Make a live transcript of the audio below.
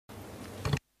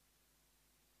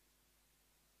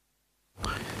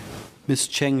Ms.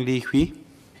 Cheng Li Hui.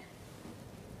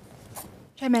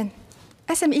 Chairman,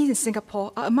 SMEs in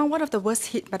Singapore are among one of the worst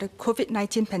hit by the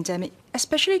COVID-19 pandemic,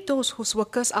 especially those whose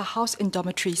workers are housed in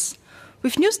dormitories.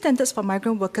 With new standards for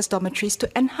migrant workers' dormitories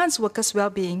to enhance workers'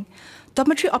 well-being,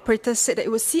 dormitory operators said that it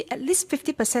would see at least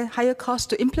 50% higher costs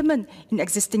to implement in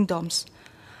existing dorms.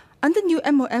 Under new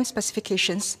MOM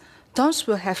specifications, dorms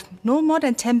will have no more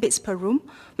than 10 beds per room,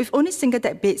 with only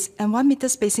single-deck beds and 1 meter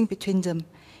spacing between them.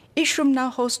 Each room now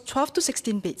hosts 12 to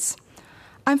 16 beds.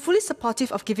 I'm fully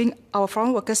supportive of giving our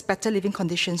foreign workers better living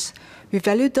conditions. We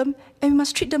value them and we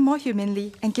must treat them more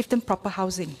humanely and give them proper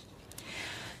housing.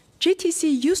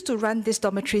 JTC used to run these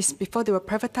dormitories before they were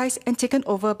privatized and taken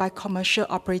over by commercial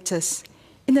operators.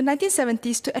 In the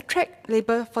 1970s, to attract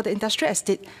labour for the industrial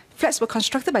estate, flats were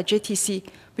constructed by JTC,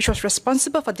 which was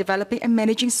responsible for developing and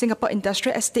managing Singapore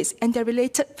industrial estates and their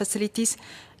related facilities,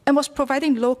 and was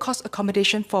providing low-cost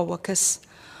accommodation for workers.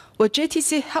 Will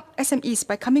JTC help SMEs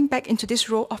by coming back into this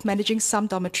role of managing some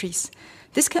dormitories?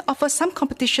 This can offer some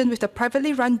competition with the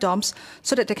privately run dorms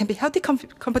so that there can be healthy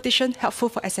competition helpful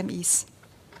for SMEs.